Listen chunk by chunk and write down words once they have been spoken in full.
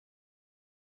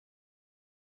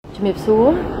ជំរាបសួរ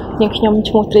យើងខ្ញុំ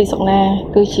ឈ្មោះត្រីសុកណា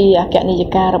គឺជាអគ្គនាយិ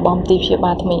ការបស់មន្ទីរព្យា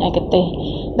បាលថ្មីឯកទេស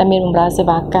ដែលមានបម្រើសេ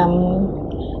វាកម្ម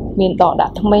មានដកដា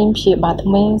ក់ថ្មីព្យាបាលថ្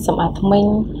មីសម្អាតថ្មី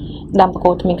ដាំបក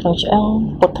គោថ្មីក្នុងឆ្អឹង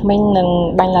ពុតថ្មីនិង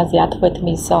បាញ់ឡាស៊ែរធ្វើថ្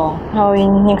មីសហើយ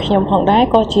យើងខ្ញុំផងដែរ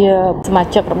ក៏ជាសមា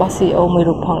ជិករបស់ CEO មួយ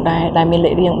រូបផងដែរដែលមានលេ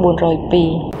ខរៀង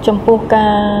402ចំពោះកា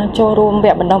រចូលរួមវ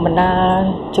គ្គបណ្ដុះបណ្ដាល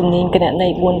ជំនាញគណនេ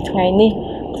យ្យ4ថ្ងៃនេះ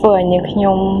ធ្វើឲ្យយើងខ្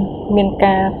ញុំមាន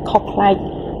ការខុសប្លែក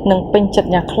និងពេញចិត្ត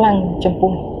យ៉ាងខ្លាំងចំ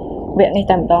ពោះវគ្គនេះ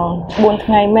តែម្ដង4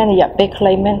ថ្ងៃមែនរយៈពេលខ្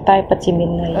លីមែនតែពិតជាមាន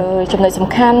ន័យចំណុចសំ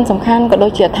ខាន់ក៏ដូ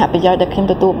ចជាអត្ថប្រយោជន៍ដែលខ្ញុំ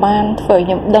ទទួលបានធ្វើឲ្យ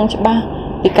ខ្ញុំដឹងច្បាស់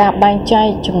ពីការបែងចែក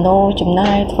ចំណូលចំ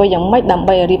ណាយធ្វើយ៉ាងម៉េចដើម្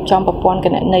បីរៀបចំប្រព័ន្ធគ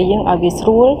ណនេយ្យយើងឲ្យវាស្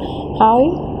រួលហើយ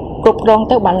គ្រប់គ្រង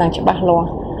ទៅបានឡើងច្បាស់លាស់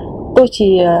ទោះជា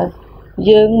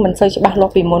យើងមិនសូវច្បាស់លា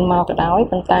ស់ពីមុនមកក៏ដោយ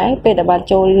ប៉ុន្តែពេលដែលបាន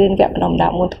ចូលរៀនវគ្គបណ្ដុះបណ្ដា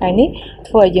លមួយថ្ងៃនេះ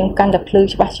ធ្វើឲ្យយើងកាន់តែភ្លឺ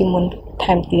ច្បាស់ជាងមុន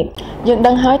ថែមទៀតយើង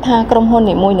ដឹងហើយថាក្រុមហ៊ុន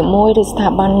នីមួយៗឬស្ថា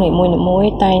ប័ននីមួយ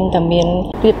ៗតែងតែមាន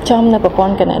រៀបចំនៅប្រព័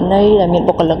ន្ធគណនេយ្យដែលមាន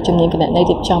បុគ្គលិកជំនាញគណនេយ្យ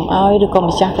រៀបចំឲ្យឬក៏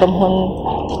ម្ចាស់ក្រុមហ៊ុន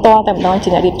ផ្ទាល់តែម្ដងជា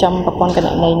អ្នករៀបចំប្រព័ន្ធគណ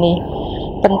នេយ្យនេះ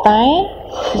ប៉ុន្តែ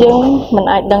យើងមិន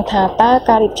អាចដឹងថាតើ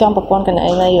ការរៀបចំប្រព័ន្ធគណនេ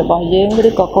យ្យរបស់យើងឬ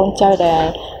ក៏កូនចៅដែល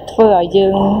ធ្វើឲ្យយើ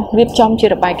ងរៀបចំជា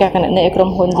របាយការណ៍គណនេយ្យឲ្យក្រុម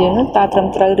ហ៊ុនយើងតើត្រឹម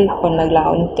ត្រូវឬក៏នៅឡើ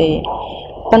យនោះទេ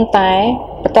ប៉ុន្តែ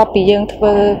បន្ទាប់ពីយើងធ្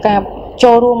វើការ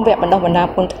ចូលរួមវគ្គបណ្ដុះបណ្ដាល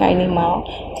4ថ្ងៃនេះមក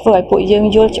ធ្វើឲ្យពួកយើង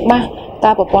យល់ច្បាស់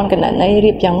តើប្រព័ន្ធគណនេយ្យ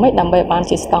រៀបយ៉ាងម៉េចដើម្បីបាន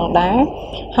ជាស្តង់ដារ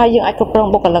ហើយយើងអាចគ្រប់គ្រង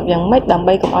បុគ្គលិកយ៉ាងម៉េចដើម្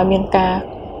បីកុំឲ្យមានការ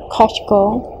ខុសឆ្គង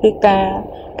ឬការ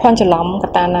ភ័ន្តច្រឡំក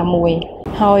ត្តាណាមួយ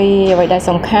ហើយអ្វីដែល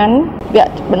សំខាន់វគ្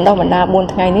គបណ្ដុះបណ្ដាល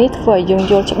4ថ្ងៃនេះធ្វើឲ្យយើង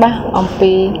យល់ច្បាស់អំ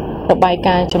ពីរបាយ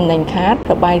ការណ៍ចំណេញខាត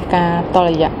របាយការណ៍តល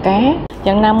យៈការ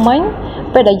យ៉ាងណាមិញ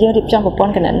ពេលដែលយើងរៀបចំប្រព័ន្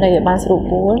ធគណនេយ្យឲ្យបានស្រួល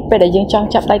បួលពេលដែលយើងចង់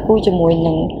ចាប់ដៃគូជាមួយ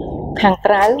នឹងខាង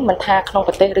ក្រៅមិនថាក្នុង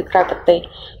ប្រទេសឬក្រៅប្រទេស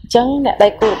អញ្ចឹងអ្នកដៃ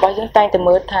គូរបស់យើងតែងតែ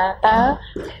មើលថាតើ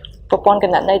ប្រព័ន្ធគ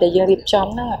ណនេយ្យដែលយើងរៀបចំ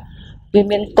ហ្នឹងវា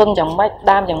មានទុនយ៉ាងម៉េច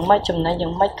ដើមយ៉ាងម៉េចចំណេញយ៉ា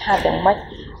ងម៉េចខាតយ៉ាងម៉េច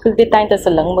គឺគេតែងតែស្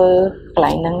រឡឹងមើលកន្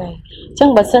លែងហ្នឹងហើយអញ្ចឹង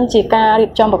បើសិនជាការរៀ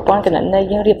បចំប្រព័ន្ធគណនេយ្យ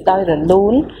យើងរៀបដោយរលូ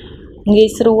នងាយ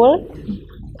ស្រួល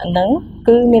ហ្នឹង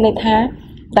គឺមានន័យថា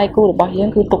ដៃគូរបស់យើង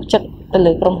គឺទុកចិត្តទៅ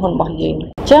លើក្រុមហ៊ុនរបស់យើង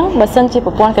អញ្ចឹងបើសិនជា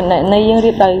ប្រព័ន្ធគណនេយ្យយើង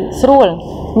រៀបដោយស្រួល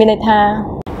មានន័យថា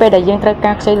ពេលដែលយើងត្រូវ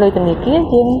ការខ្ចីលុយធនាគារ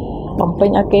យើងបំពេញ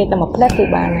ឲ្យគេតែមួយផ្លែគឺ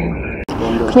បានហើយ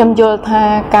ខ្ញុំយល់ថា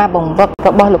ការបង្វឹករ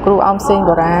បស់លោកគ្រូអោមសេង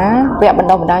បូរ៉ាវគ្គបណ្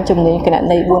ដុះបណ្ដាលជំនាញគណ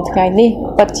នេយ្យ4ថ្ងៃនេះ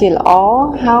ពិតជាល្អ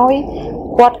ហើយ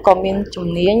គាត់ក៏មានជំ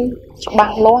នាញច្បា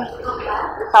ស់លាស់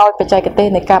ហើយបច្ចេកទេស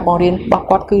នៃការបង្រៀនរបស់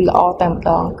គាត់គឺល្អតែម្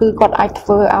ដងគឺគាត់អាចធ្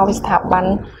វើឲ្យស្ថាប័ន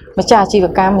ម្ចាស់អាជីវ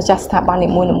កម្មម្ចាស់ស្ថាប័ននី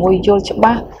មួយៗយល់ច្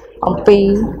បាស់អំពី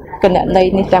គណនេយ្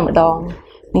យនេះតែម្ដង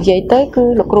និយាយទៅគឺ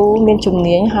លោកគ្រូមានជំ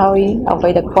នាញហើយអ្វី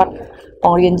ដែលគាត់ប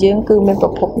ង្រៀនយើងគឺមានប្រ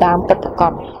ភពដើមពិតប្រាក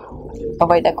ដអ្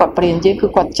វីដែលគាត់បរៀនយើងគឺ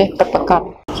គាត់ចេះពិតប្រាកដ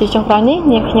ជាចុងក្រោយនេះ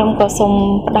នាងខ្ញុំក៏សូម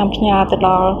ផ្ដាំផ្ញើទៅដ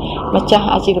ល់ម្ចាស់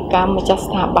អាជីវកម្មម្ចាស់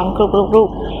ស្ថាប័នគ្រប់រូប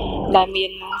ដែលមា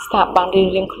នស្ថាប័នរៀ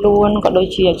ងៗខ្លួនក៏ដូច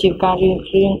ជាអាជីវកម្មរៀង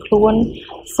ៗខ្លួន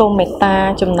សូមមេត្តា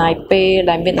ចំណាយពេល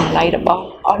ដែលមានតម្លៃរបស់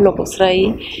អស់លោកស្រី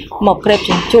មកក្រេប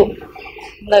ជញ្ជក់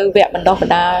នៅវគ្គបណ្ដុះប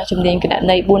ណ្ដាលជំនាញគណ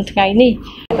នេយ្យ4ថ្ងៃនេះ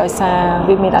ដោយសារ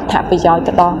វាមានអត្ថប្រយោជន៍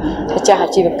ទៅដល់ម្ចាស់អា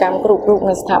ជីវកម្មគ្រប់រូប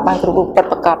និងស្ថាប័នគ្រប់រូបពិត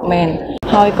ប្រាកដមែន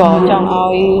ហើយក៏ចង់ឲ្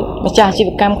យម្ចាស់អាជីវ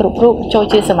កម្មគ្រប់រូបចូល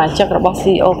ជាសមាជិករបស់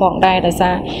CEO ផងដែរដោយសា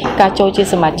រការចូលជា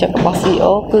សមាជិករបស់ CEO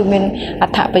គឺមានអ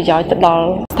ត្ថប្រយោជន៍ទៅដល់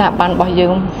ស្ថាប័នរបស់យើ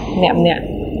ងម្នាក់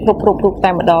គ្រប់រូប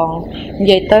តែម្ដងនិ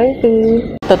យាយទៅគឺ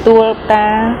ទទួលកា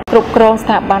រគ្រប់គ្រងស្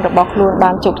ថាប័នរបស់ខ្លួន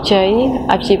បានជោគជ័យ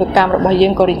អាជីវកម្មរបស់យើ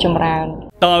ងក៏រីកចម្រើន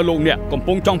តើលោកអ្នកកំ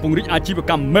ពុងចង់ពង្រីកអាជីវ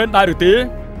កម្មមែនដែរឬទេ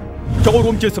ចូល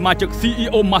រួមជាសមាជិក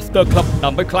CEO Master Club ដើ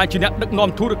ម្បីក្លាយជាអ្នកដឹកនាំ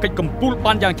ធុរកិច្ចកម្ពុជា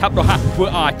បានយ៉ាងឆាប់រហ័សធ្វើ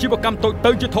ឲ្យអាជីវកម្មតូច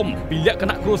ទៅជាធំពីលក្ខ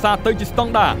ណៈគ្រួសារទៅជាស្ត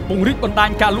ង់ដារពង្រីកបណ្ដាញ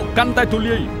ការលក់កាន់តែទូ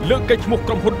លាយលើកកេរ្តិ៍ឈ្មោះ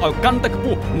ក្រុមហ៊ុនឲ្យកាន់តែខ្ព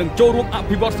ស់និងចូលរួមអ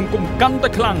ភិវឌ្ឍសង្គមកាន់តែ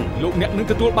ខ្លាំងលោកអ្នកនឹង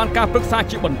ទទួលបានការប្រឹក្សា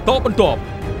ជាបន្តបន្ទាប់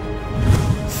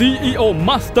CEO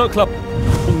Master Club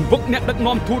ពង្វឹកអ្នកដឹក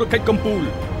នាំធុរកិច្ចកម្ពុជា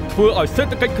ធ្វើឲ្យសេ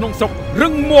ដ្ឋកិច្ចក្នុងស្រុករឹ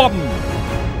ងមាំ